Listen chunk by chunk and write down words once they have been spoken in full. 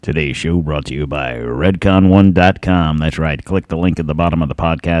Today's show brought to you by redcon1.com. That's right. Click the link at the bottom of the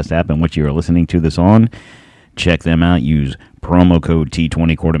podcast app in which you are listening to this on. Check them out. Use promo code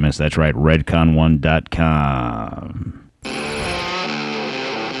T20 Quartermiss. That's right. redcon1.com.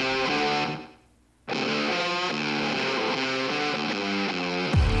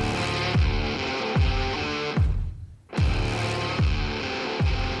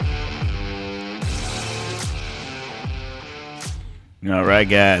 All right,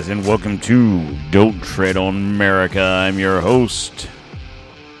 guys, and welcome to Don't Tread on America. I'm your host,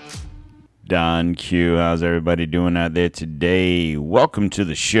 Don Q. How's everybody doing out there today? Welcome to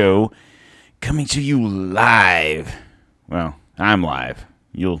the show, coming to you live. Well, I'm live.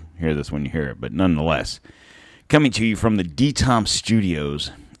 You'll hear this when you hear it, but nonetheless, coming to you from the DTOM Studios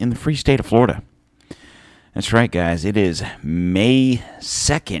in the free state of Florida. That's right, guys. It is May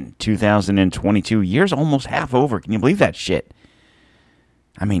 2nd, 2022. Year's almost half over. Can you believe that shit?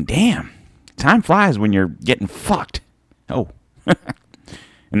 I mean, damn. Time flies when you're getting fucked. Oh.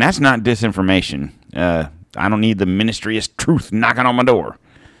 And that's not disinformation. I don't need the Ministry of Truth knocking on my door.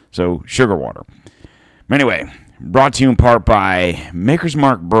 So, sugar water. Anyway, brought to you in part by Maker's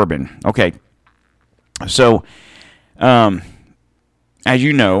Mark Bourbon. Okay. So, as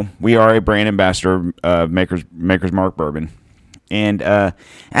you know, we are a brand ambassador of Maker's Mark Bourbon. And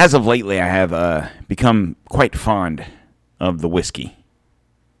as of lately, I have become quite fond of the whiskey.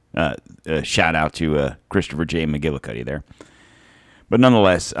 Shout out to Christopher J. McGillicuddy there. But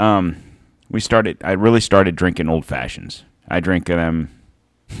nonetheless, I really started drinking old fashions. I drink them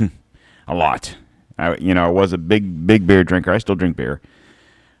a lot. I was a big beer drinker. I still drink beer.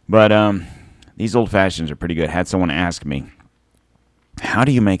 But these old fashions are pretty good. I had someone ask me, how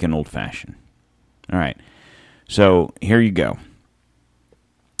do you make an old fashioned? All right. So here you go.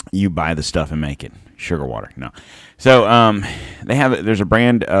 You buy the stuff and make it. Sugar water. No. So there's a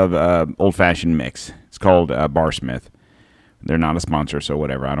brand of old-fashioned mix. It's called Barsmith. They're not a sponsor, so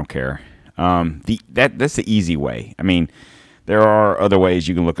whatever. I don't care. That's the easy way. I mean, there are other ways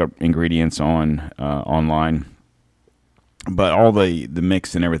you can look up ingredients online, but all the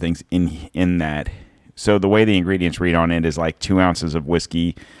mix and everything's in that. So the way the ingredients read on it is like 2 ounces of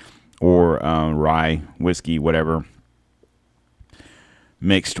whiskey or rye whiskey, whatever,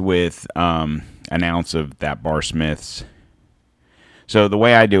 mixed with an ounce of that Barsmith's. So the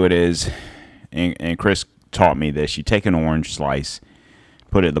way I do it is, and Chris taught me this, you take an orange slice,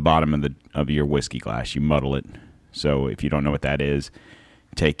 put it at the bottom of your whiskey glass, you muddle it. So if you don't know what that is,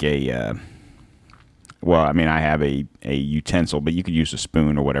 take I have a utensil, but you could use a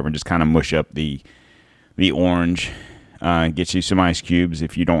spoon or whatever, and just kind of mush up the orange. Get you some ice cubes.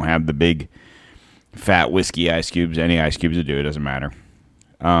 If you don't have the big fat whiskey ice cubes, any ice cubes will do, it doesn't matter.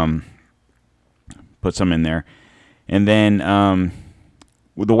 Put some in there. And then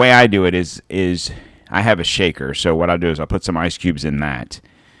the way I do it is I have a shaker. So what I'll do is I'll put some ice cubes in that.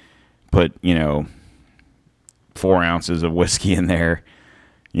 Put, 4 ounces of whiskey in there.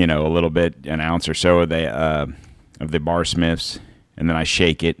 A little bit, an ounce or so of the Barsmiths. And then I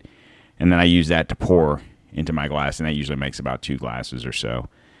shake it. And then I use that to pour into my glass. And that usually makes about 2 glasses or so.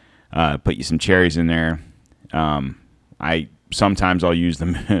 Put you some cherries in there. Sometimes I'll use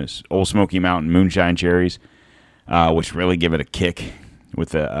the Old Smoky Mountain Moonshine cherries, which really give it a kick with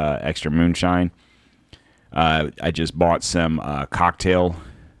the extra moonshine. I just bought some cocktail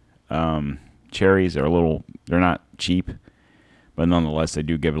cherries. They're not cheap, but nonetheless they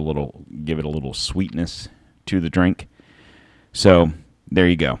do give it a little sweetness to the drink. So there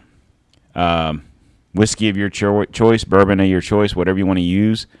you go. Whiskey of your choice, bourbon of your choice, whatever you want to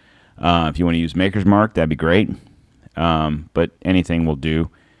use. If you want to use Maker's Mark, that'd be great. But anything will do.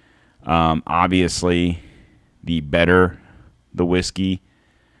 Obviously, the better the whiskey,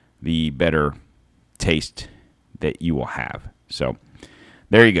 the better taste that you will have. So,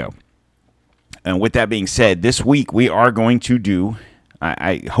 there you go. And with that being said, this week we are going to do,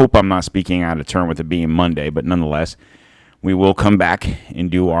 I hope I'm not speaking out of turn with it being Monday, but nonetheless, we will come back and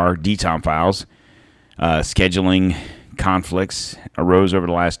do our DTOM files. Scheduling conflicts arose over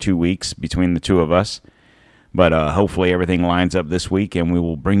the last 2 weeks between the two of us. But hopefully everything lines up this week, and we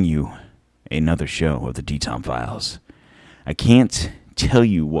will bring you another show of the DTOM Files. I can't tell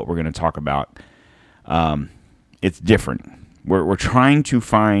you what we're going to talk about. It's different. We're trying to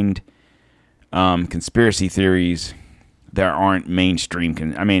find conspiracy theories that aren't mainstream.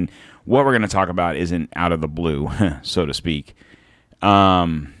 What we're going to talk about isn't out of the blue, so to speak.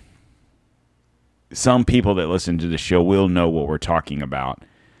 Some people that listen to the show will know what we're talking about,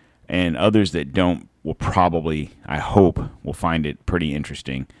 and others that don't will probably, I hope, will find it pretty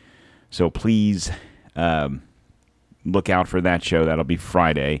interesting. So please look out for that show. That'll be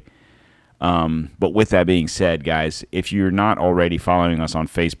Friday. But with that being said, guys, if you're not already following us on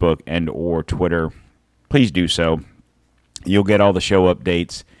Facebook and or Twitter, please do so. You'll get all the show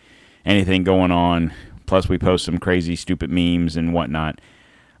updates, anything going on. Plus, we post some crazy, stupid memes and whatnot.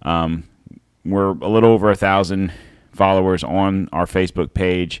 We're a little over 1,000 followers on our Facebook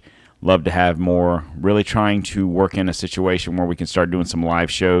page. Love to have more. Really trying to work in a situation where we can start doing some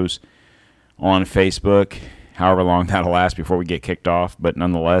live shows on Facebook. However long that'll last before we get kicked off. But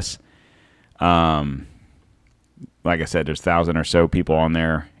nonetheless, like I said, there's 1,000 or so people on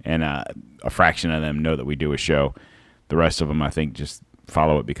there, and a fraction of them know that we do a show. The rest of them, I think, just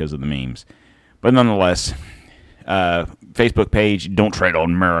follow it because of the memes. But nonetheless, Facebook page, Don't Tread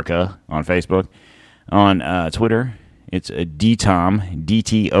on America on Facebook. On Twitter, it's DTOM,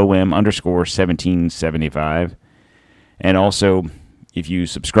 DTOM _1775. And also, if you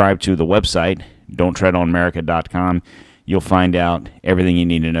subscribe to the website, don'ttreadonamerica.com, you'll find out everything you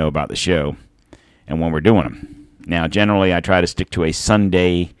need to know about the show and when we're doing them. Now, generally, I try to stick to a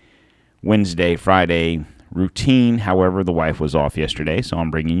Sunday, Wednesday, Friday routine. However, the wife was off yesterday, so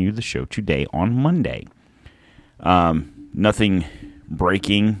I'm bringing you the show today on Monday. Nothing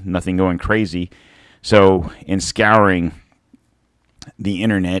breaking, nothing going crazy. So, in scouring the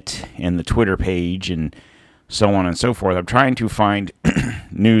internet and the Twitter page and so on and so forth, I'm trying to find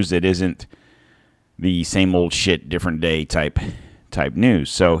news that isn't the same old shit, different day type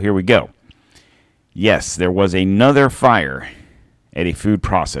news. So, here we go. Yes, there was another fire at a food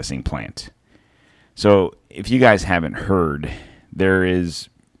processing plant. So, if you guys haven't heard, there is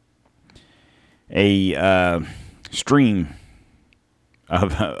a stream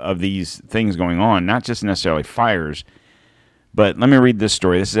of these things going on, not just necessarily fires, but let me read this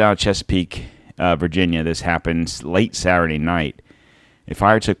story. This is out of Chesapeake, Virginia. This happened late Saturday night. A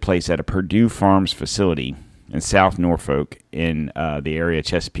fire took place at a Purdue Farms facility in South Norfolk in the area of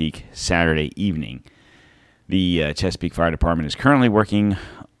Chesapeake Saturday evening. The Chesapeake Fire Department is currently working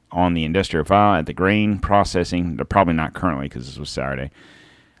on the industrial fire at the grain processing, they're probably not currently because this was Saturday,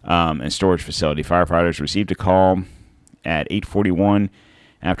 and storage facility. Firefighters received a call at 8:41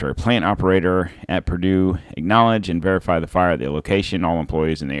 after a plant operator at Purdue acknowledged and verified the fire at the location. All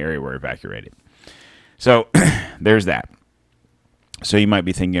employees in the area were evacuated. So there's that. So you might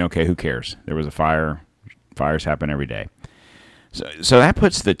be thinking, okay, who cares? There was a fire. Fires happen every day. So that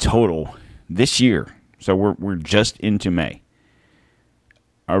puts the total this year. So we're just into May.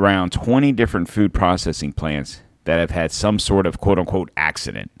 Around 20 different food processing plants that have had some sort of quote-unquote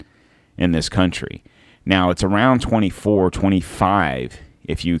accident in this country. Now, it's around 24, 25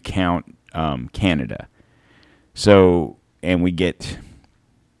 if you count Canada. So, and we get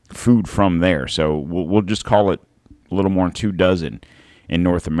food from there. So we'll just call it a little more than 24 in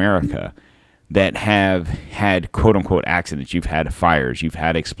North America that have had quote-unquote accidents. You've had fires, you've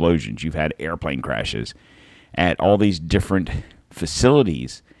had explosions, you've had airplane crashes at all these different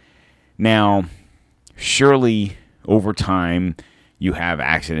facilities. Now, surely over time you have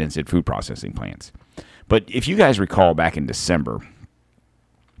accidents at food processing plants. But if you guys recall back in December,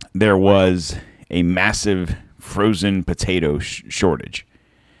 there was a massive frozen potato shortage.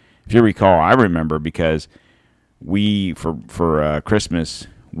 If you recall, I remember because we, for Christmas,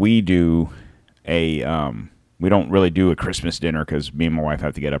 we do we don't really do a Christmas dinner because me and my wife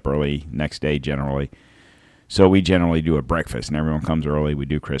have to get up early next day generally. So we generally do a breakfast, and everyone comes early. We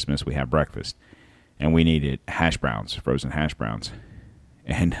do Christmas, we have breakfast. And we needed hash browns, frozen hash browns.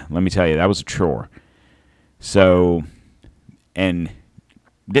 And let me tell you, that was a chore. So, and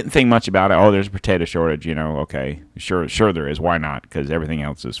didn't think much about it. Oh, there's a potato shortage, okay. Sure there is. Why not? Because everything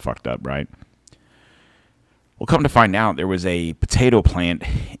else is fucked up, right? Well, come to find out, there was a potato plant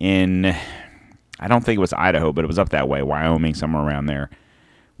in, I don't think it was Idaho, but it was up that way, Wyoming, somewhere around there,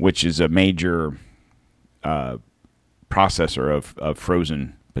 which is a major processor of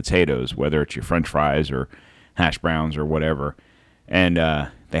frozen potatoes, whether it's your French fries or hash browns or whatever. And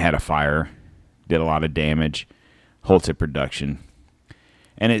they had a fire, did a lot of damage, halted production.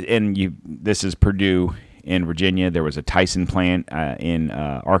 And this is Purdue in Virginia. There was a Tyson plant in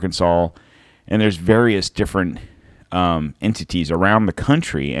Arkansas, and there's various different entities around the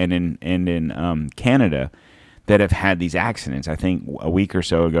country and in Canada that have had these accidents. I think a week or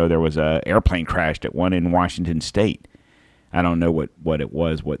so ago there was an airplane crash at one in Washington State. I don't know what it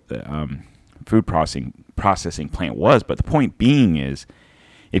was, what the food processing plant was, but the point being is,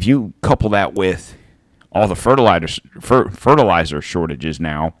 if you couple that with all the fertilizer shortages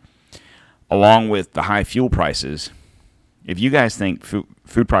now, along with the high fuel prices, if you guys think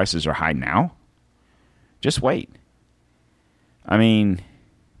food prices are high now, just wait. I mean,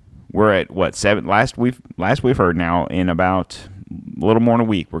 We're at what, seven? Last we've heard now, in about a little more than a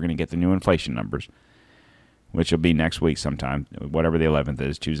week, we're going to get the new inflation numbers, which will be next week sometime, whatever the 11th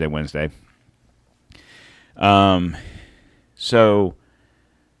is, Tuesday, Wednesday. So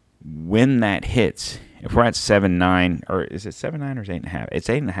when that hits, if we're at 7.9, or is it 7.9 or is it 8.5? It's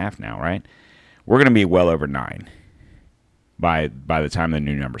 8.5 now, right? We're going to be well over 9 by the time the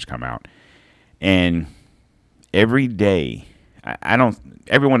new numbers come out. And every day,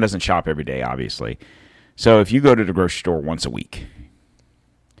 everyone doesn't shop every day, obviously. So if you go to the grocery store once a week,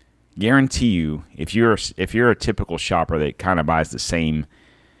 guarantee you, if you're a typical shopper that kind of buys the same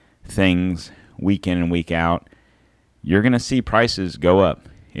things week in and week out, you're going to see prices go up.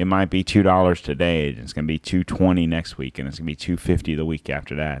 It might be $2 today, and it's going to be $2.20 next week, and it's going to be $2.50 the week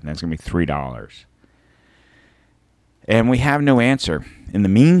after that, and that's going to be $3. And we have no answer. In the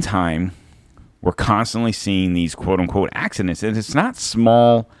meantime, we're constantly seeing these quote-unquote accidents, and it's not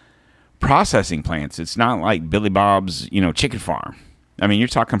small processing plants. It's not like Billy Bob's, chicken farm. I mean, you're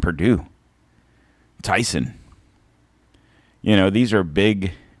talking Purdue, Tyson. These are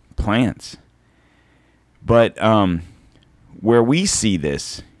big plants. But where we see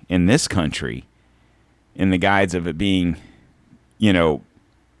this in this country, in the guise of it being,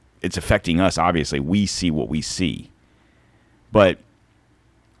 it's affecting us, obviously. We see what we see. But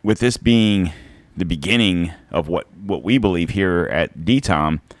with this being the beginning of what we believe here at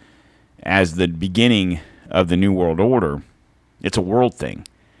DTOM as the beginning of the New World Order, it's a world thing.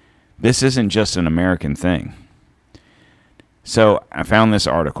 This isn't just an American thing. So I found this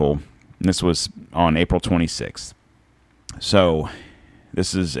article, and this was on April 26th. So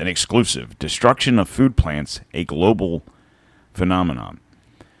this is an exclusive. Destruction of food plants, a global phenomenon.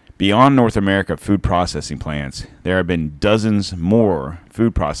 Beyond North America food processing plants, there have been dozens more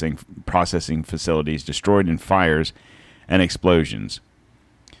food processing facilities destroyed in fires and explosions.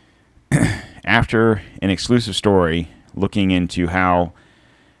 After an exclusive story looking into how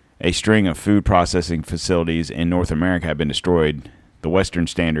a string of food processing facilities in North America have been destroyed, the Western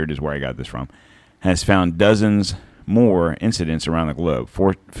Standard is where I got this from, has found dozens more incidents around the globe.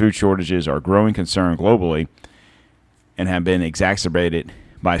 Food shortages are a growing concern globally and have been exacerbated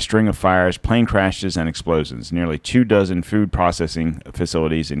by a string of fires, plane crashes, and explosions. Nearly 24 food processing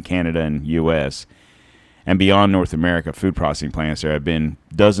facilities in Canada and U.S. and beyond North America food processing plants, there have been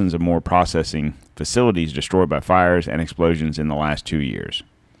dozens of more processing facilities destroyed by fires and explosions in the last 2 years.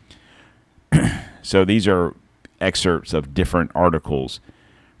 So these are excerpts of different articles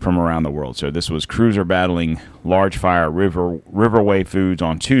from around the world. So this was cruiser battling large fire, Riverway Foods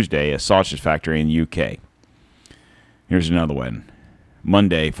on Tuesday, a sausage factory in the UK. Here's another one.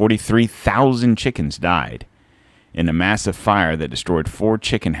 Monday, 43,000 chickens died in a massive fire that destroyed 4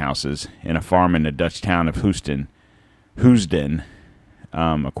 chicken houses in a farm in the Dutch town of Housden,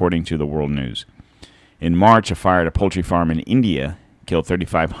 according to the World News. In March, a fire at a poultry farm in India killed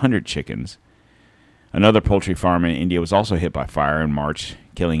 3,500 chickens. Another poultry farm in India was also hit by fire in March,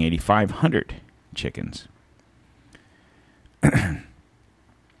 killing 8,500 chickens.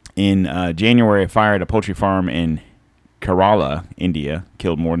 In January, a fire at a poultry farm in Kerala, India,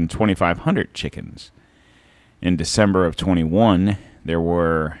 killed more than 2,500 chickens. In December of 21, there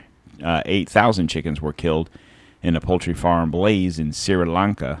were 8,000 chickens were killed in a poultry farm blaze in Sri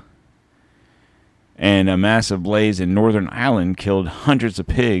Lanka. And a massive blaze in Northern Ireland killed hundreds of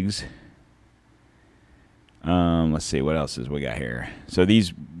pigs. Let's see, what else is we got here? So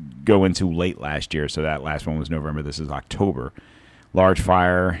these go into late last year. So that last one was November. This is October. Large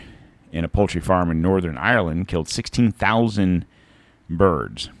fire in a poultry farm in Northern Ireland killed 16,000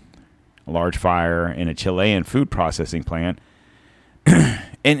 birds. A large fire in a Chilean food processing plant. and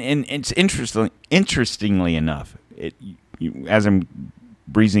it's interestingly enough, as I'm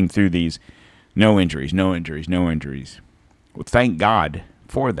breezing through these, no injuries. Well, thank God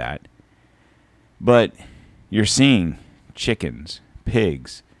for that. But you're seeing chickens,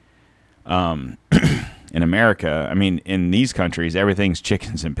 pigs. In America, I mean, in these countries, everything's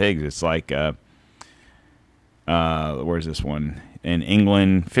chickens and pigs. It's like, where's this one? In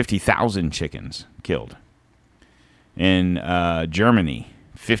England, 50,000 chickens killed. In Germany,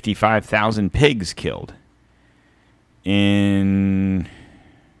 55,000 pigs killed. This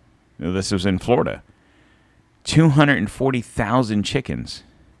was in Florida, 240,000 chickens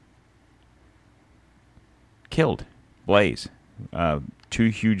killed. Blaze. 2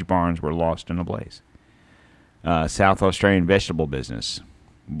 huge barns were lost in a blaze. South Australian vegetable business.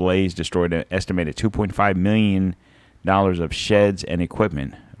 Blaze destroyed an estimated $2.5 million of sheds and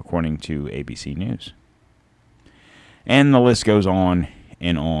equipment, according to ABC News. And the list goes on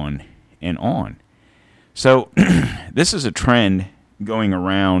and on and on. So this is a trend going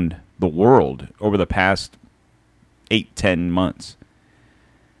around the world over the past 8-10 months.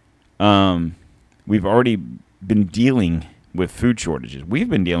 We've already been dealing with food shortages. We've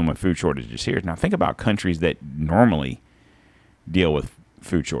been dealing with food shortages here. Now think about countries that normally deal with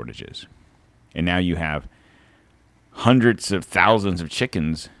food shortages. And now you have hundreds of thousands of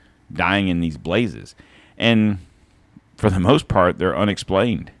chickens dying in these blazes. And for the most part, they're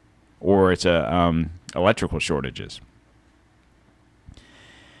unexplained. Or it's electrical shortages.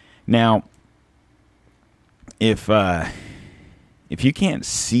 Now, if you can't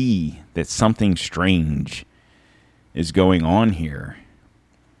see that something strange is going on here,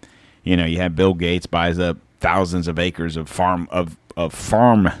 you have Bill Gates buys up thousands of acres of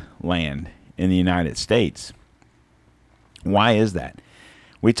farmland in the United States. Why is that?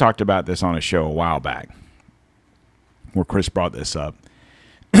 We talked about this on a show a while back where Chris brought this up.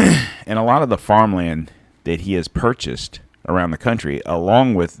 And a lot of the farmland that he has purchased around the country,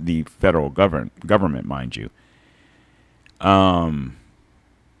 along with the federal government, mind you,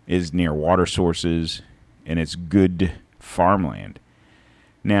 is near water sources, and it's good farmland.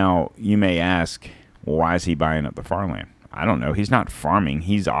 Now, you may ask, well, why is he buying up the farmland? I don't know. He's not farming.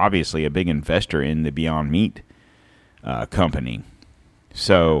 He's obviously a big investor in the Beyond Meat company.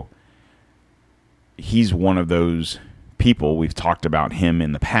 So he's one of those people. We've talked about him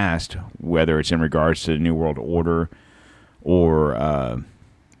in the past, whether it's in regards to the New World Order or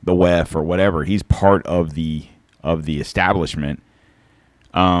the WEF or whatever. He's part of the establishment.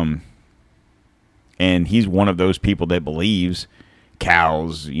 And he's one of those people that believes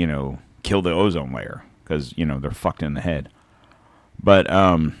cows, kill the ozone layer because, they're fucked in the head. But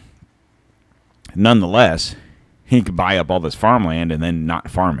nonetheless, he could buy up all this farmland and then not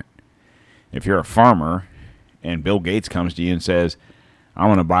farm it. If you're a farmer and Bill Gates comes to you and says, I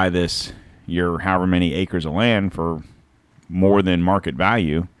want to buy your however many acres of land for more than market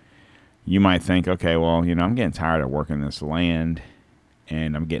value, you might think, okay, well, I'm getting tired of working this land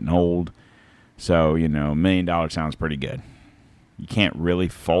and I'm getting old. So, $1 million sounds pretty good. You can't really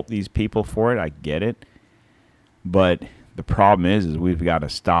fault these people for it. I get it. But the problem is we've got to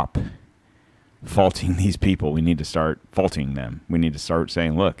stop faulting these people. We need to start faulting them. We need to start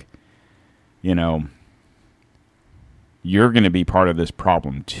saying, look, you're going to be part of this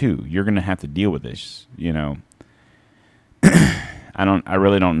problem too. You're going to have to deal with this, I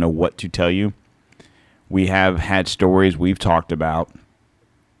really don't know what to tell you. We have had stories we've talked about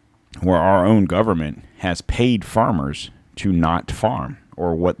where our own government has paid farmers to not farm,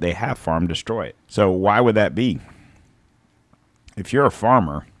 or what they have farmed destroy it. So why would that be? If you're a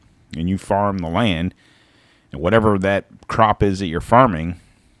farmer and you farm the land, and whatever that crop is that you're farming,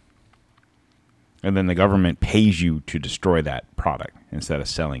 and then the government pays you to destroy that product instead of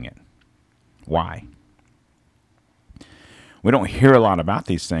selling it. Why? We don't hear a lot about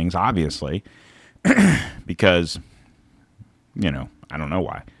these things, obviously, because, I don't know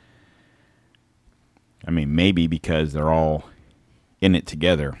why. I mean, maybe because they're all in it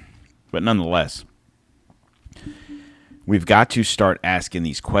together. But nonetheless, we've got to start asking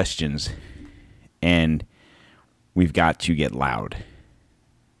these questions, and we've got to get loud.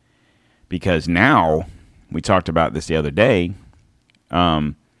 Because now, we talked about this the other day,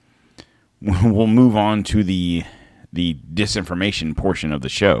 we'll move on to the disinformation portion of the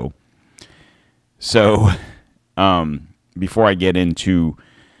show. So, before I get into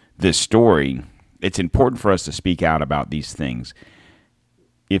this story, it's important for us to speak out about these things.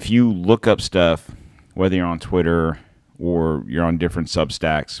 If you look up stuff, whether you're on Twitter or you're on different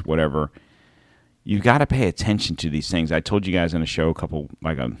Substacks, whatever, you've got to pay attention to these things. I told you guys in a show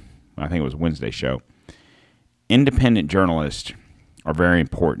I think it was Wednesday show. Independent journalists are very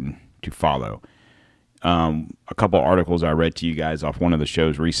important to follow. A couple articles I read to you guys off one of the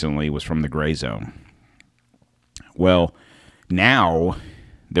shows recently was from the Gray Zone. Well, now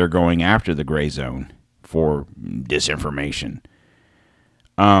they're going after the Gray Zone for disinformation.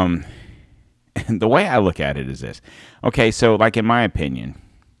 And the way I look at it is this. Okay, so like in my opinion,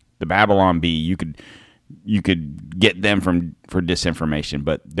 the Babylon Bee, you could get them for disinformation,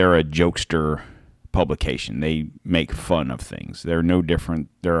 but they're a jokester publication. They make fun of things. They're no different.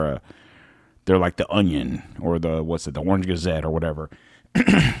 They're like the Onion or the Orange Gazette or whatever,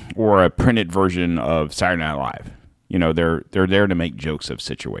 or a printed version of Saturday Night Live. They're there to make jokes of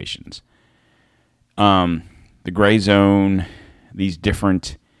situations. The Gray Zone, these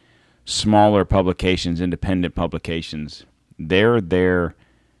different smaller publications, independent publications, they're there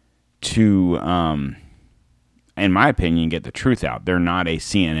to, in my opinion, get the truth out. They're not a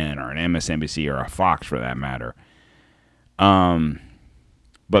CNN or an MSNBC or a Fox for that matter.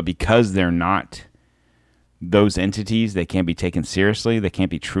 But because they're not those entities, they can't be taken seriously. They can't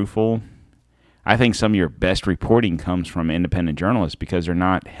be truthful. I think some of your best reporting comes from independent journalists because they're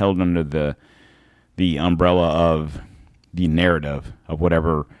not held under the umbrella of the narrative of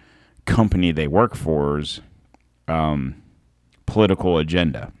whatever company they work for's political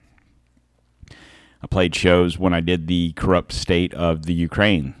agenda. I played shows when I did the corrupt state of the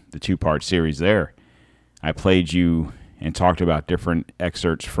Ukraine, the 2-part series there. I played you and talked about different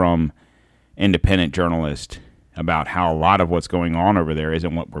excerpts from independent journalists about how a lot of what's going on over there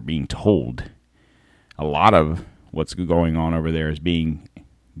isn't what we're being told. A lot of what's going on over there is being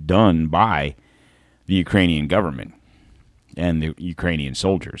done by the Ukrainian government and the Ukrainian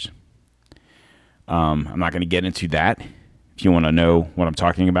soldiers. I'm not going to get into that. If you want to know what I'm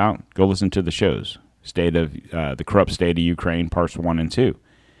talking about, go listen to the shows. State of the corrupt state of Ukraine, parts 1 and 2.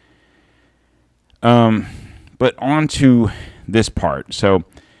 But on to this part. So,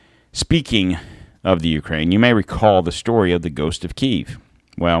 speaking of the Ukraine, you may recall the story of the Ghost of Kyiv.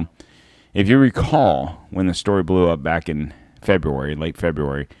 Well, if you recall when the story blew up back in February, late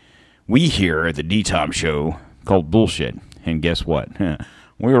February, we here at the D-Tom Show called bullshit. And guess what?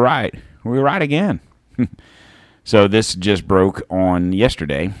 We were right. We were right again. So this just broke on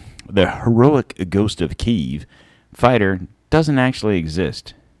yesterday. The heroic Ghost of Kyiv fighter doesn't actually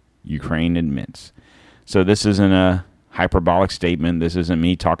exist, Ukraine admits. So this isn't a hyperbolic statement. This isn't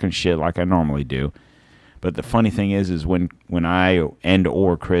me talking shit like I normally do. But the funny thing is when I and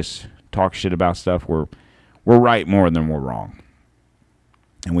or Chris talk shit about stuff, we're right more than we're wrong.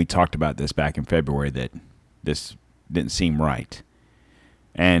 And we talked about this back in February that this didn't seem right.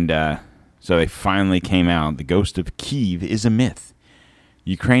 And so they finally came out. The Ghost of Kyiv is a myth.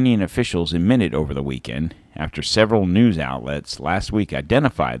 Ukrainian officials admitted over the weekend after several news outlets last week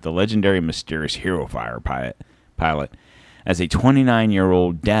identified the legendary mysterious hero fighter pilot as a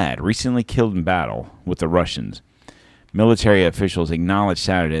 29-year-old dad recently killed in battle with the Russians. Military officials acknowledged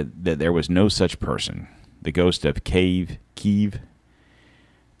Saturday that there was no such person. The Ghost of Kyiv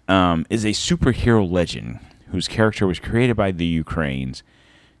is a superhero legend whose character was created by the Ukraine's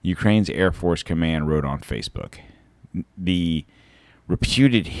Air Force Command wrote on Facebook. The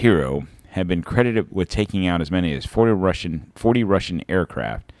reputed hero had been credited with taking out as many as 40 Russian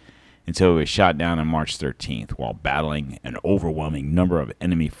aircraft until it was shot down on March 13th while battling an overwhelming number of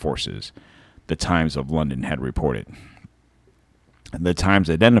enemy forces, the Times of London had reported. The Times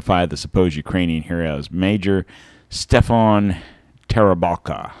identified the supposed Ukrainian hero as Major Stefan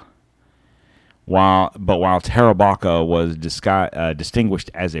Tarabalka. While Tarabalka was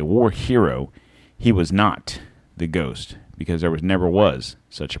distinguished as a war hero, he was not the Ghost because there never was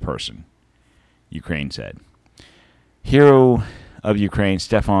such a person, Ukraine said. Hero of Ukraine,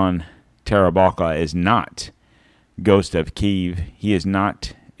 Stefan Tarabalka, is not Ghost of Kyiv. He is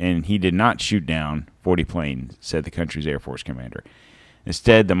not, and he did not shoot down 40 planes, said the country's Air Force commander.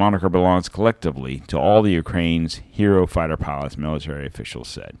 Instead, the moniker belongs collectively to all the Ukraine's hero fighter pilots, military officials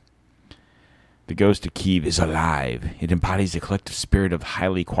said. The Ghost of Kyiv is alive. It embodies the collective spirit of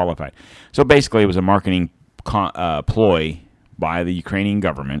highly qualified. So basically, it was a marketing ploy by the Ukrainian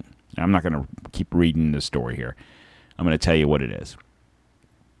government. I'm not going to keep reading the story here. I'm going to tell you what it is.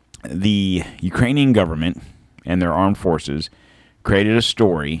 The Ukrainian government and their armed forces created a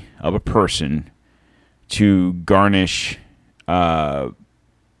story of a person to garnish,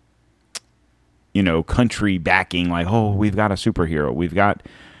 country backing. Like, oh, we've got a superhero. We've got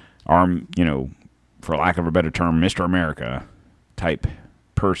our, for lack of a better term, Mr. America type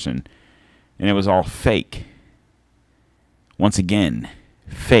person. And it was all fake. Once again,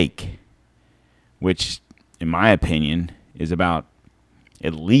 fake. Which, in my opinion, is about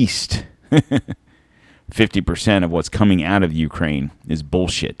at least 50% of what's coming out of Ukraine is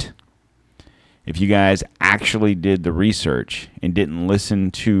bullshit. If you guys actually did the research and didn't listen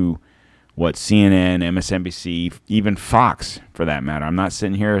to what CNN, MSNBC, even Fox, for that matter, I'm not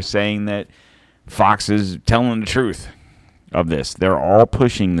sitting here saying that Fox is telling the truth of this. They're all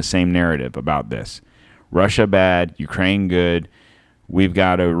pushing the same narrative about this. Russia bad, Ukraine good. We've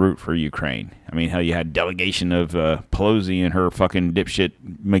got to root for Ukraine. I mean, hell, you had delegation of Pelosi and her fucking dipshit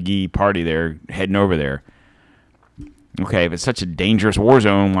McGee party there heading over there. Okay, if it's such a dangerous war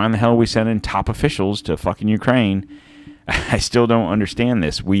zone, why in the hell are we sending top officials to fucking Ukraine? I still don't understand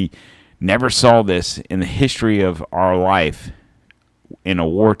this. We never saw this in the history of our life in a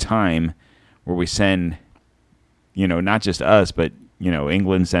wartime where we send, not just us, but,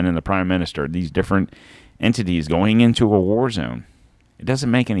 England sending the prime minister, these different entities going into a war zone. It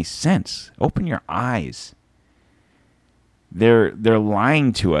doesn't make any sense. Open your eyes. They're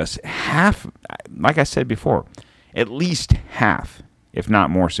lying to us. Half, like I said before, at least half if not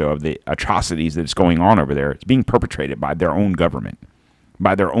more so, of the atrocities that's going on over there. It's being perpetrated by their own government,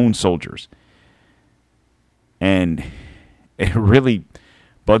 by their own soldiers. And it really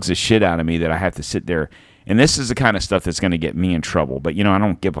bugs the shit out of me that I have to sit there. And this is the kind of stuff that's going to get me in trouble. But, I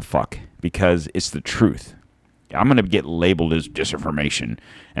don't give a fuck because it's the truth. I'm going to get labeled as disinformation,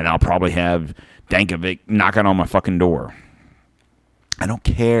 and I'll probably have Dankovic knocking on my fucking door. I don't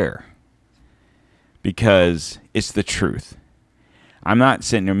care because it's the truth. I'm not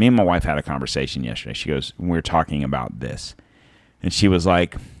sitting there. Me and my wife had a conversation yesterday. She goes, we were talking about this, and she was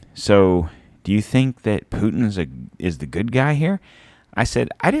like, so do you think that Putin is the good guy here? I said,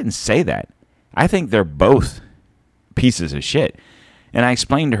 I didn't say that. I think they're both pieces of shit. And I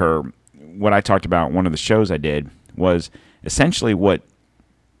explained to her what I talked about. One of the shows I did was essentially what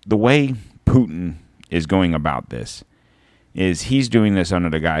the way Putin is going about this is he's doing this under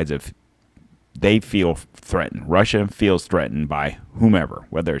the guise of they feel threatened. Russia feels threatened by whomever,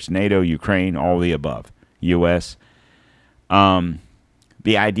 whether it's NATO, Ukraine, all the above, U.S.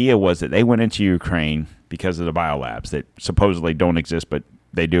 The idea was that they went into Ukraine because of the biolabs that supposedly don't exist, but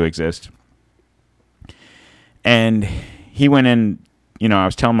they do exist. And he went in, I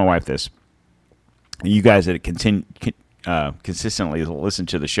was telling my wife this. You guys that consistently listen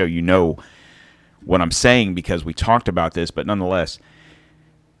to the show, you know what I'm saying because we talked about this, but nonetheless,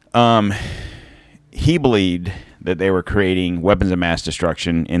 he believed that they were creating weapons of mass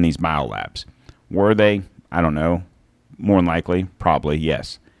destruction in these biolabs. Were they? I don't know. More than likely, probably,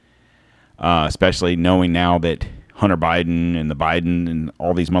 yes. Especially knowing now that Hunter Biden and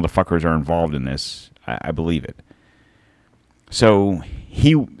all these motherfuckers are involved in this. I believe it. So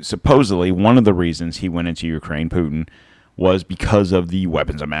he supposedly, one of the reasons he went into Ukraine, Putin, was because of the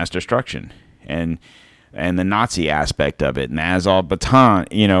weapons of mass destruction and the Nazi aspect of it, and Azov-Bataan,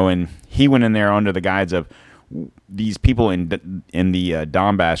 and he went in there under the guise of these people in the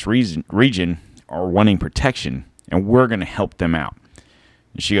Donbass region are wanting protection, and we're going to help them out.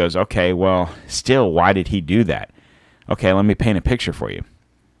 And she goes, okay, well, still, why did he do that? Okay, let me paint a picture for you.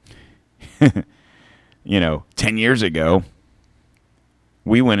 10 years ago,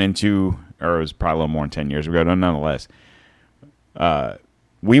 we went into, or it was probably a little more than 10 years ago, nonetheless,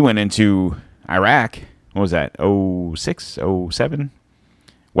 we went into Iraq. What was that, 06, 07?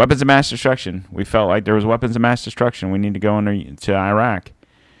 Weapons of mass destruction. We felt like there was weapons of mass destruction. We need to go to Iraq.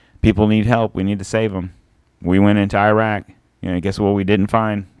 People need help. We need to save them. We went into Iraq. Guess what we didn't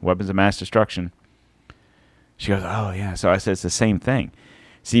find? Weapons of mass destruction. She goes, oh, yeah. So I said, it's the same thing.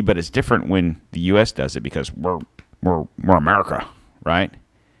 See, but it's different when the U.S. does it because we're America, right?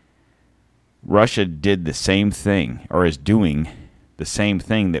 Russia did the same thing, or is doing the same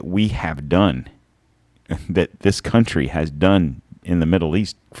thing that we have done, that this country has done in the Middle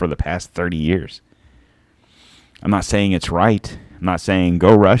East for the past 30 years. I'm not saying it's right. I'm not saying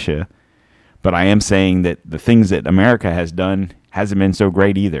go Russia, but I am saying that the things that America has done hasn't been so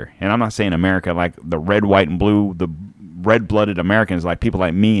great either. And I'm not saying America like the red, white, and blue, the red-blooded Americans, like people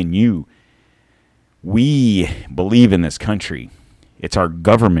like me and you. We believe in this country. It's our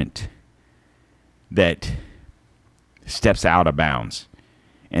government that steps out of bounds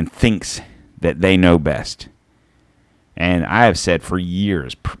and thinks that they know best. And I have said for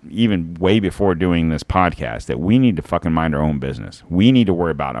years, even way before doing this podcast, that we need to fucking mind our own business. We need to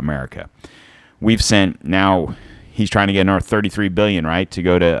worry about America. We've sent, now he's trying to get another $33 billion, right, to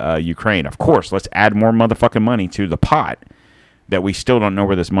go to Ukraine. Of course, let's add more motherfucking money to the pot that we still don't know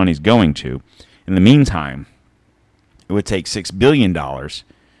where this money's going to. In the meantime, it would take $6 billion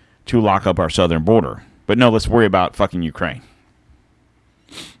to lock up our southern border. But no, let's worry about fucking Ukraine.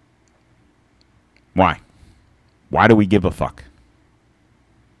 Why? Why do we give a fuck?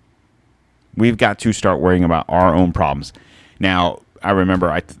 We've got to start worrying about our own problems. Now, I remember,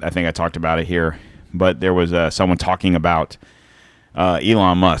 I think I talked about it here, but there was someone talking about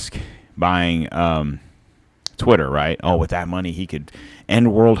Elon Musk buying Twitter, right? Oh, with that money, he could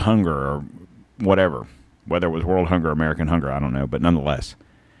end world hunger or whatever. Whether it was world hunger or American hunger, I don't know, but nonetheless.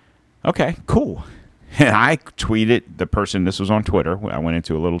 Okay, cool. And I tweeted the person, this was on Twitter. I went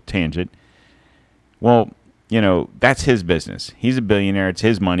into a little tangent. Well, that's his business. He's a billionaire. It's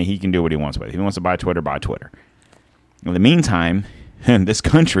his money. He can do what he wants with it. If he wants to buy Twitter, buy Twitter. In the meantime, this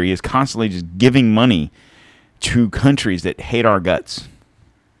country is constantly just giving money to countries that hate our guts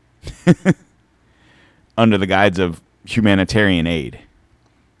under the guise of humanitarian aid,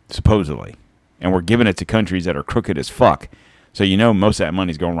 supposedly. And we're giving it to countries that are crooked as fuck. So most of that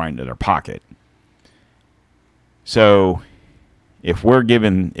money's going right into their pocket. So if we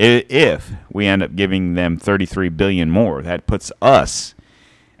end up giving them $33 billion more, that puts us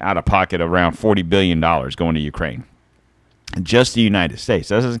out of pocket around $40 billion going to Ukraine. Just the United States.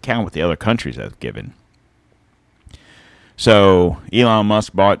 That doesn't count what the other countries have given. So Elon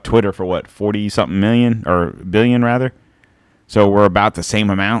Musk bought Twitter for what, 40-something million, or billion rather? So we're about the same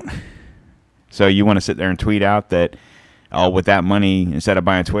amount. So you want to sit there and tweet out that, oh, with that money, instead of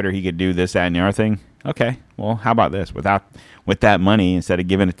buying Twitter, he could do this, that, and the other thing? Okay, well, how about this? With that money, instead of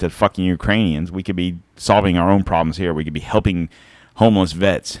giving it to fucking Ukrainians, we could be solving our own problems here. We could be helping homeless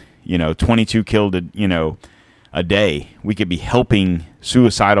vets. 22 killed, a day. We could be helping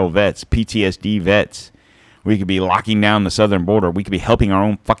suicidal vets, PTSD vets. We could be locking down the southern border. We could be helping our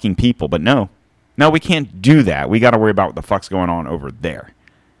own fucking people. But no, we can't do that. We got to worry about what the fuck's going on over there.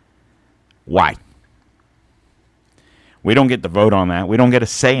 Why? We don't get to vote on that. We don't get a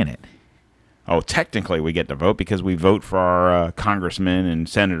say in it. Oh, technically we get to vote because we vote for our congressmen and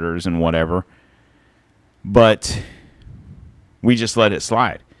senators and whatever. But we just let it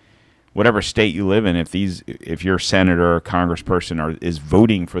slide. Whatever state you live in, if your senator or congressperson is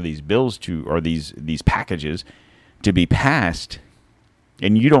voting for these bills or these packages to be passed,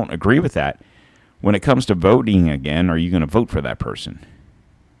 and you don't agree with that, when it comes to voting again, are you going to vote for that person?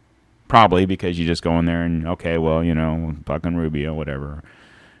 Probably, because you just go in there and, okay, well, fucking Rubio, whatever.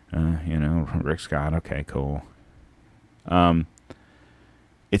 Rick Scott, okay, cool.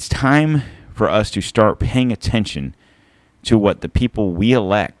 It's time for us to start paying attention to what the people we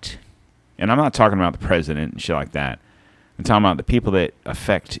elect, and I'm not talking about the president and shit like that. I'm talking about the people that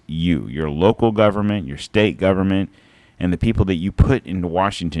affect you, your local government, your state government, and the people that you put into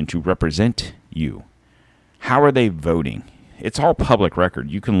Washington to represent you. How are they voting? It's all public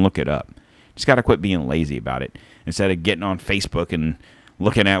record. You can look it up. Just got to quit being lazy about it. Instead of getting on Facebook and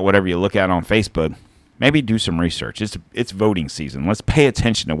looking at whatever you look at on Facebook, maybe do some research. It's voting season. Let's pay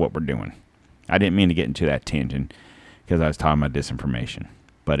attention to what we're doing. I didn't mean to get into that tangent because I was talking about disinformation,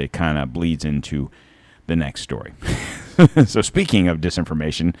 but it kind of bleeds into the next story. So speaking of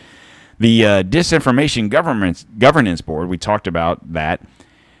disinformation, the Disinformation Governance Board, we talked about that.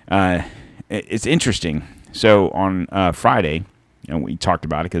 It's interesting. So on Friday, we talked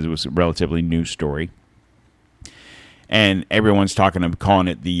about it because it was a relatively new story, and everyone's calling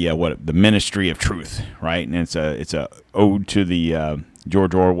it the Ministry of Truth, right? And it's a ode to the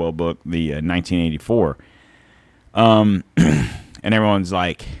George Orwell book, the 1984. And everyone's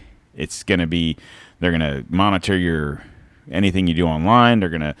like, it's gonna be, they're gonna monitor anything you do online. They're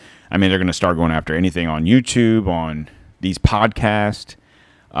gonna start going after anything on YouTube, on these podcasts,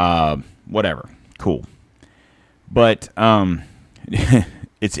 whatever. Cool. But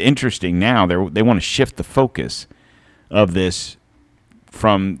it's interesting now. They want to shift the focus of this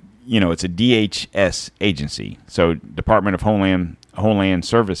from, it's a DHS agency, so Department of Homeland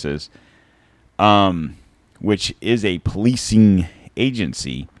Services, which is a policing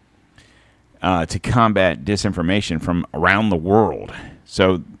agency to combat disinformation from around the world.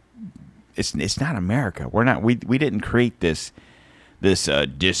 So it's not America. We didn't create this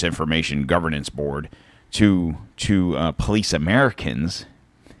disinformation governance board to police Americans.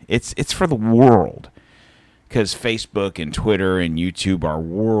 It's for the world, because Facebook and Twitter and YouTube are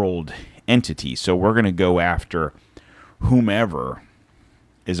world entities. So we're going to go after whomever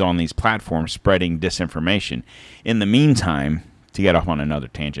is on these platforms spreading disinformation. In the meantime, to get off on another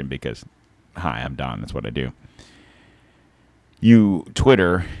tangent, because hi, I'm Don, that's what I do.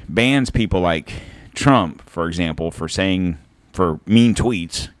 Twitter bans people like Trump, for example, for mean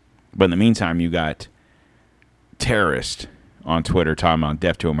tweets, but in the meantime, you got terrorists on Twitter talking about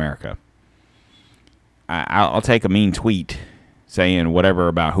death to America. I'll take a mean tweet saying whatever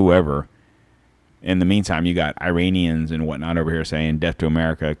about whoever. In the meantime, you got Iranians and whatnot over here saying death to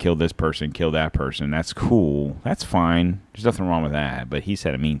America, kill this person, kill that person. That's cool. That's fine. There's nothing wrong with that. But he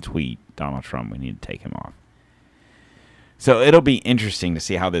said a mean tweet, Donald Trump, we need to take him off. So it'll be interesting to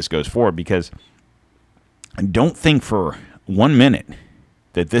see how this goes forward, because don't think for 1 minute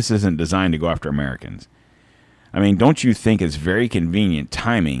that this isn't designed to go after Americans. I mean, don't you think it's very convenient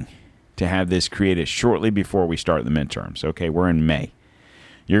timing to have this created shortly before we start the midterms? Okay, we're in May.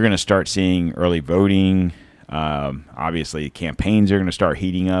 You're going to start seeing early voting. Obviously, campaigns are going to start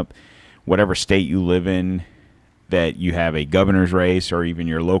heating up. Whatever state you live in, that you have a governor's race, or even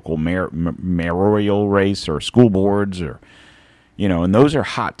your local mayoral race, or school boards, or and those are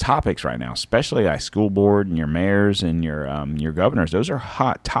hot topics right now, especially like school board and your mayors and your governors. Those are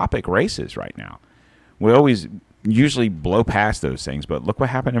hot topic races right now. We always usually blow past those things, but look what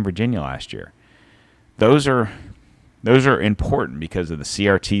happened in Virginia last year. Those are important because of the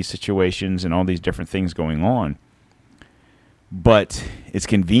CRT situations and all these different things going on. But it's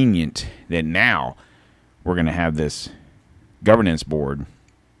convenient that now we're going to have this governance board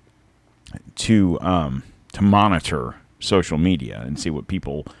to monitor social media and see what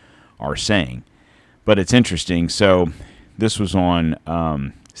people are saying. But it's interesting. So this was on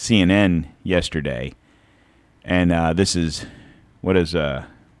CNN yesterday, and this is what does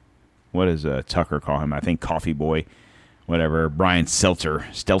Tucker call him? I think Coffee Boy, whatever, Brian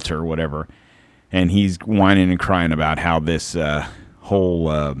Stelter, whatever. And he's whining and crying about how this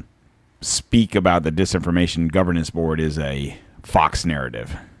whole speak about the Disinformation Governance Board is a Fox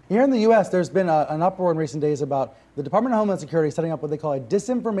narrative. Here in the U.S., there's been an uproar in recent days about the Department of Homeland Security setting up what they call a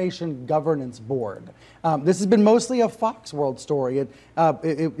Disinformation Governance Board. This has been mostly a Fox World story.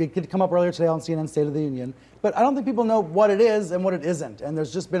 It could come up earlier today on CNN State of the Union. But I don't think people know what it is and what it isn't. And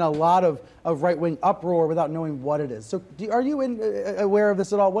there's just been a lot of right-wing uproar without knowing what it is. So are you aware of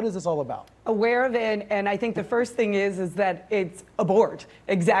this at all? What is this all about? Aware of it, and I think the first thing is that it's a board,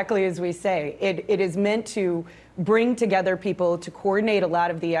 exactly as we say. It is meant to bring together people to coordinate a lot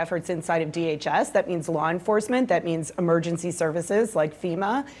of the efforts inside of DHS. That means law enforcement, that means emergency services like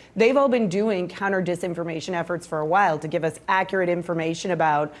FEMA. They've all been doing counter-disinformation efforts for a while to give us accurate information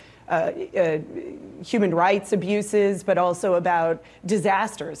about human rights abuses, but also about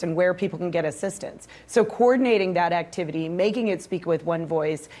disasters and where people can get assistance. So coordinating that activity, making it speak with one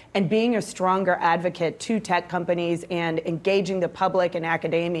voice, and being a stronger advocate to tech companies and engaging the public and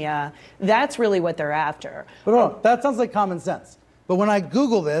academia, that's really what they're after. But hold on, that sounds like common sense. But when I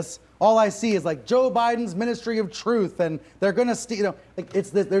Google this, all I see is like Joe Biden's Ministry of Truth, and they're going to,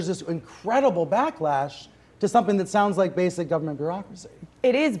 there's this incredible backlash to something that sounds like basic government bureaucracy.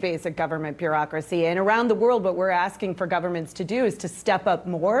 It is basic government bureaucracy. And around the world, what we're asking for governments to do is to step up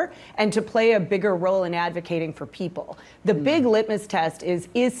more and to play a bigger role in advocating for people. The big litmus test is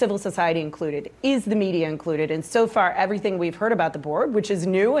civil society included? Is the media included? And so far, everything we've heard about the board, which is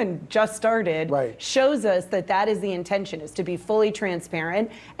new and just started, shows us that that is the intention, is to be fully transparent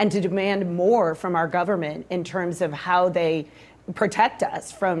and to demand more from our government in terms of how they protect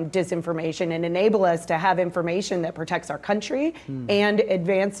us from disinformation and enable us to have information that protects our country and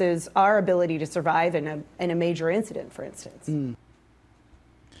advances our ability to survive in a major incident, for instance.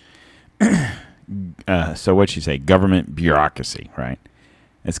 So what'd she say? Government bureaucracy, right?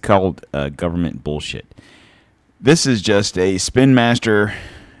 It's called government bullshit. This is just a spin master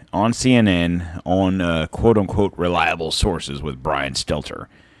on CNN on quote-unquote reliable sources with Brian Stelter.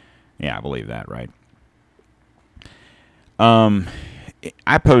 Yeah, I believe that, right?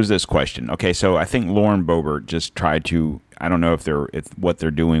 I pose this question. Okay, so I think Lauren Boebert just tried to, I don't know if what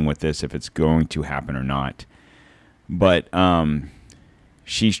they're doing with this, if it's going to happen or not, but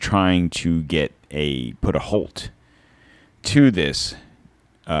she's trying to put a halt to this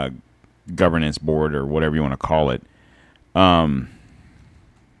governance board or whatever you want to call it.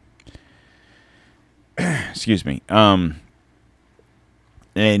 Excuse me. And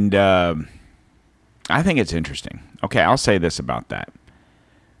I think it's interesting. Okay, I'll say this about that.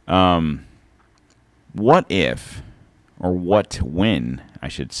 What if, or when, I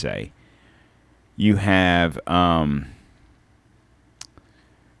should say, you have,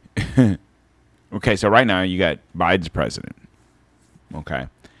 okay, so right now you got Biden's president, okay?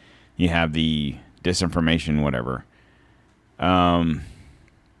 You have the disinformation, whatever.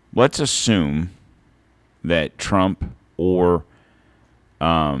 Let's assume that Trump or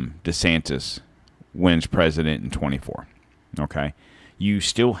DeSantis wins president in 24, okay? You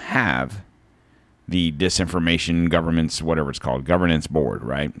still have the Disinformation Governments, whatever it's called, Governance Board,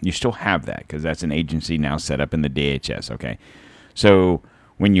 right? You still have that because that's an agency now set up in the DHS, okay? So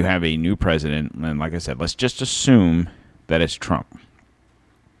when you have a new president, and like I said, let's just assume that it's Trump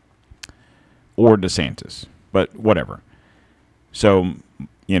or DeSantis, but whatever. So,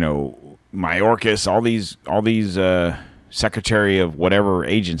 Mayorkas, all these secretary of whatever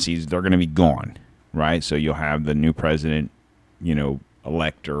agencies, they're going to be gone. Right, so you'll have the new president,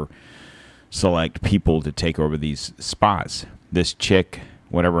 elect or select people to take over these spots. This chick,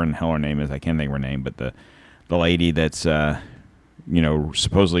 whatever in hell her name is, I can't think of her name, but the lady that's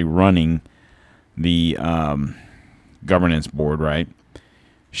supposedly running the governance board, right?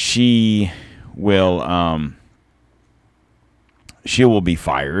 She will be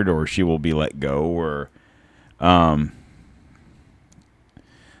fired, or she will be let go, or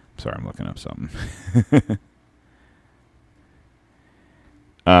sorry, I'm looking up something.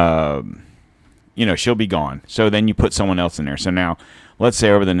 She'll be gone. So then you put someone else in there. So now, let's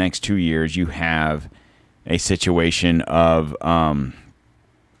say over the next 2 years, you have a situation of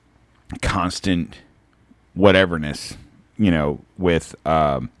constant whateverness,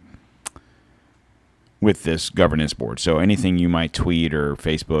 with this governance board. So anything you might tweet or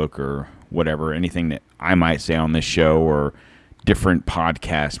Facebook or whatever, anything that I might say on this show or different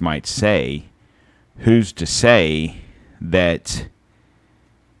podcasts might say, who's to say that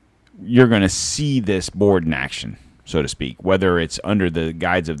you're going to see this board in action, so to speak, whether it's under the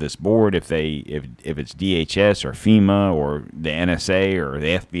guides of this board, if it's DHS or FEMA or the NSA or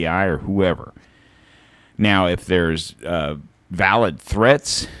the FBI or whoever. Now, if there's valid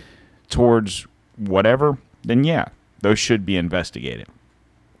threats towards whatever, then yeah, those should be investigated.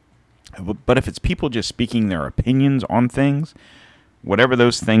 But if it's people just speaking their opinions on things, whatever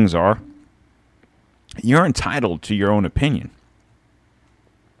those things are, you're entitled to your own opinion.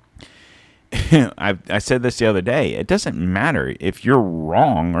 I said this the other day. It doesn't matter if you're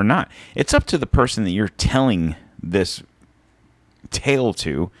wrong or not. It's up to the person that you're telling this tale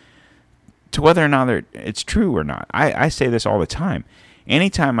to whether or not it's true or not. I say this all the time.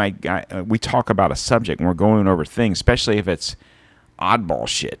 Anytime we talk about a subject and we're going over things, especially if it's oddball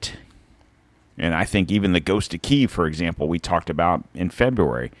shit. And I think even the Ghost of Key, for example, we talked about in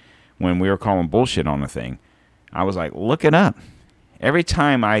February when we were calling bullshit on the thing. I was like, look it up. Every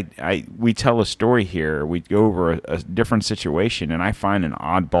time we tell a story here, we go over a different situation, and I find an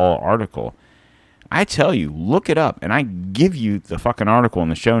oddball article, I tell you, look it up, and I give you the fucking article in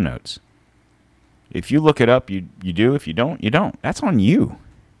the show notes. If you look it up, you do. If you don't, you don't. That's on you.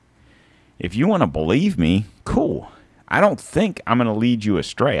 If you want to believe me, cool. I don't think I'm going to lead you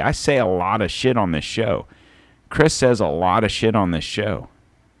astray. I say a lot of shit on this show. Chris says a lot of shit on this show.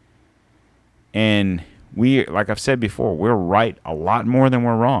 And we, like I've said before, we're right a lot more than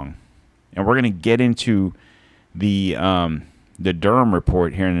we're wrong. And we're going to get into the Durham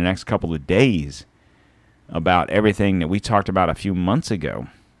report here in the next couple of days about everything that we talked about a few months ago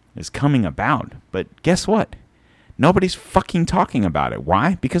is coming about. But guess what? Nobody's fucking talking about it.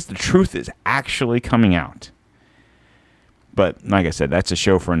 Why? Because the truth is actually coming out. But like I said, that's a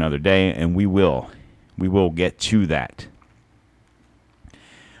show for another day, and we will get to that.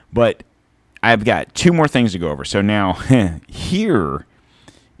 But I've got two more things to go over. So now, here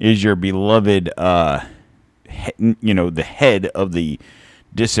is your beloved, the head of the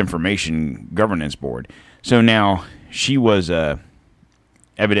Disinformation Governance Board. So now, she was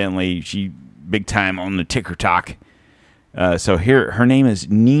evidently, she big time on the TikTok. So here, her name is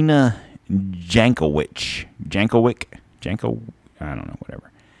Nina Jankowicz. I don't know,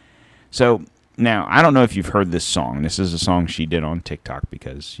 whatever. So now, I don't know if you've heard this song. This is a song she did on TikTok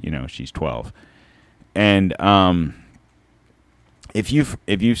because, she's 12. And if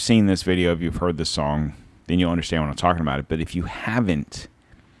you've seen this video, if you've heard this song, then you'll understand what I'm talking about. But if you haven't,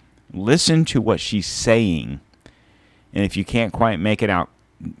 listen to what she's saying. And if you can't quite make it out,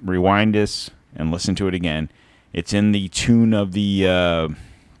 rewind this and listen to it again. It's in the tune of the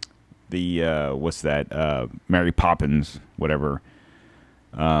what's that? Mary Poppins, whatever.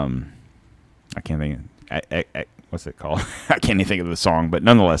 I can't think of what's it called? I can't even think of the song, but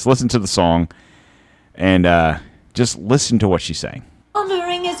nonetheless, listen to the song and just listen to what she's saying.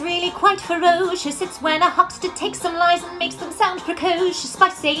 Laundering is really quite ferocious. It's when a huckster takes some lies and makes them sound precocious by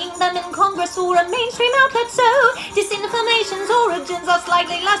saying them in Congress or a mainstream outlet. So disinformation's origins are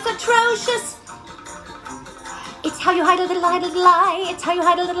slightly less atrocious. It's how you hide a little lie. It's how you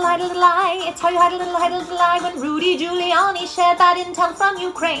hide a little lie. It's how you hide a little lie. When Rudy Giuliani shared bad intel from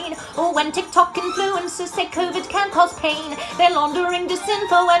Ukraine, or when TikTok influencers say COVID can cause pain. They're laundering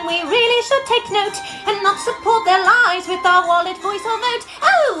disinfo and we really should take note and not support their lies with our wallet, voice or vote.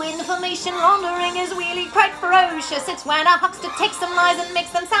 Oh, information laundering is really quite ferocious. It's when a huckster takes some lies and makes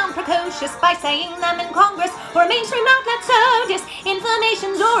them sound precocious by saying them in Congress or a mainstream outlet. So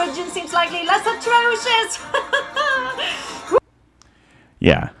disinformation's origin seems slightly less atrocious.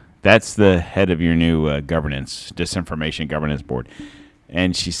 Yeah, that's the head of your new Disinformation Governance Board.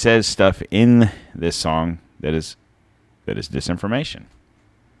 And she says stuff in this song that is disinformation.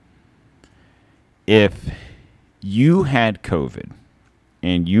 If you had COVID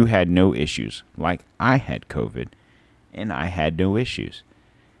and you had no issues, like I had COVID and I had no issues,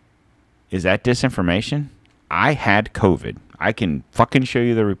 is that disinformation? I had COVID. I can fucking show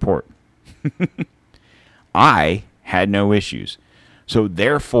you the report. I had no issues. So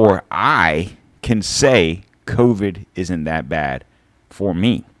therefore, I can say COVID isn't that bad for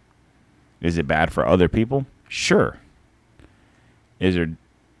me. Is it bad for other people? Sure. Is there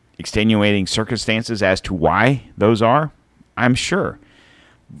extenuating circumstances as to why those are? I'm sure.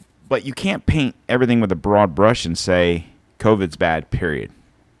 But you can't paint everything with a broad brush and say COVID's bad, period.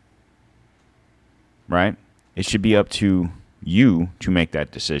 Right? It should be up to you to make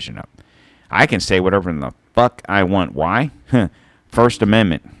that decision up. I can say whatever in the fuck I want. Why? First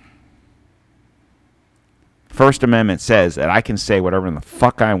Amendment. First Amendment says that I can say whatever in the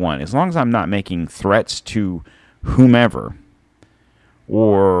fuck I want. As long as I'm not making threats to whomever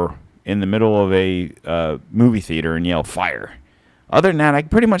or in the middle of a movie theater and yell fire. Other than that, I can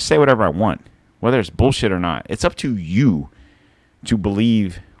pretty much say whatever I want, whether it's bullshit or not. It's up to you to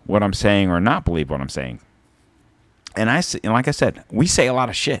believe what I'm saying or not believe what I'm saying. And like I said, we say a lot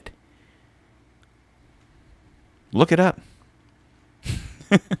of shit. Look it up.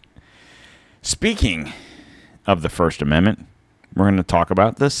 Speaking of the First Amendment, we're going to talk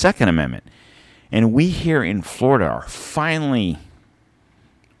about the Second Amendment. And we here in Florida are finally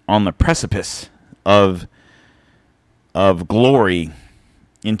on the precipice of glory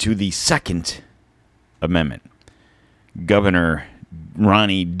into the Second Amendment. Governor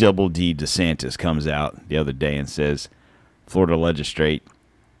Ronnie Double D DeSantis comes out the other day and says Florida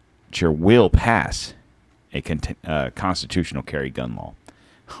legislature will pass a constitutional carry gun law.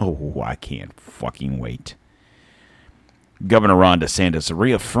 Oh, I can't fucking wait. Governor Ron DeSantis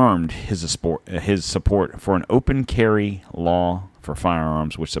reaffirmed his support for an open carry law for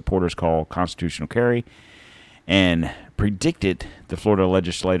firearms, which supporters call constitutional carry, and predicted the Florida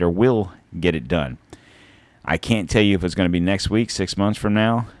legislature will get it done. I can't tell you if it's going to be next week, 6 months from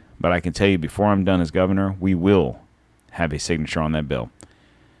now, but I can tell you before I'm done as governor, we will have a signature on that bill.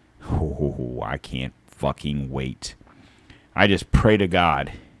 Oh, I can't fucking wait. I just pray to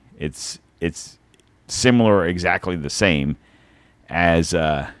God it's similar, exactly the same as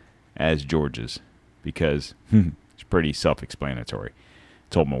George's, because it's pretty self-explanatory.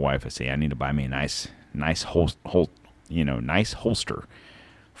 Told my wife, I say I need to buy me a nice holster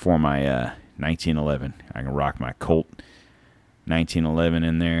for my 1911. I can rock my Colt 1911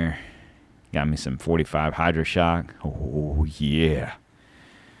 in there. Got me some 45 Hydra-Shok. Oh yeah.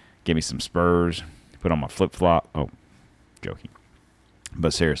 Give me some spurs. Put on my flip-flop. Oh, joking.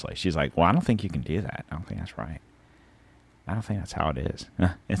 But seriously, she's like, well, I don't think you can do that. I don't think that's right. I don't think that's how it is.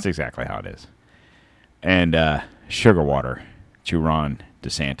 It's exactly how it is. And sugar water to Ron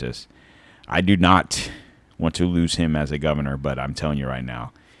DeSantis. I do not want to lose him as a governor, but I'm telling you right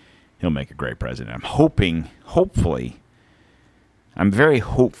now, he'll make a great president. I'm very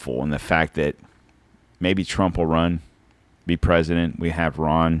hopeful in the fact that maybe Trump will run, be president. We have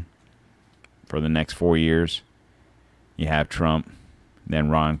Ron for the next 4 years. You have Trump, then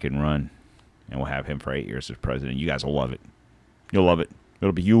Ron can run, and we'll have him for 8 years as president. You guys will love it. You'll love it.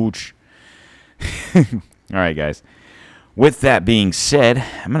 It'll be huge. All right, guys. With that being said,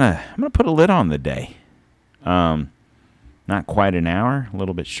 I'm gonna put a lid on the day. Not quite an hour, a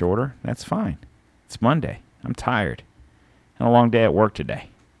little bit shorter. That's fine. It's Monday. I'm tired. Had a long day at work today.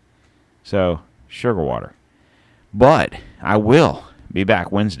 So, sugar water. But I will be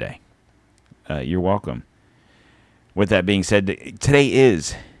back Wednesday. You're welcome. With that being said, today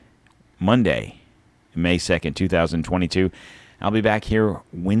is Monday, May 2nd, 2022. I'll be back here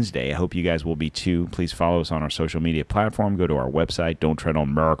Wednesday. I hope you guys will be too. Please follow us on our social media platform. Go to our website,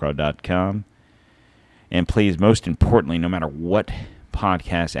 don'ttreadonamerica.com. And please, most importantly, no matter what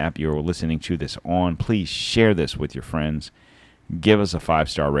podcast app you're listening to this on, please share this with your friends. Give us a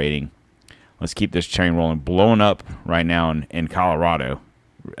 5-star rating. Let's keep this train rolling. Blowing up right now in Colorado.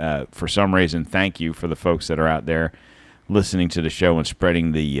 For some reason, thank you for the folks that are out there listening to the show and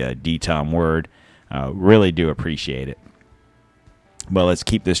spreading the DTOM word. Really do appreciate it. But let's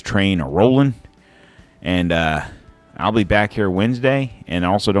keep this train rolling. And I'll be back here Wednesday. And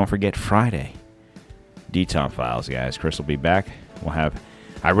also don't forget Friday. DTOM Files, guys. Chris will be back. We'll have...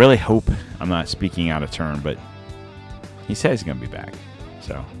 I really hope I'm not speaking out of turn, but he says he's going to be back.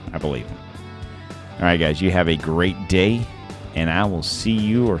 So I believe him. All right, guys. You have a great day. And I will see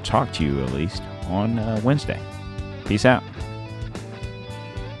you, or talk to you at least, on Wednesday. Peace out.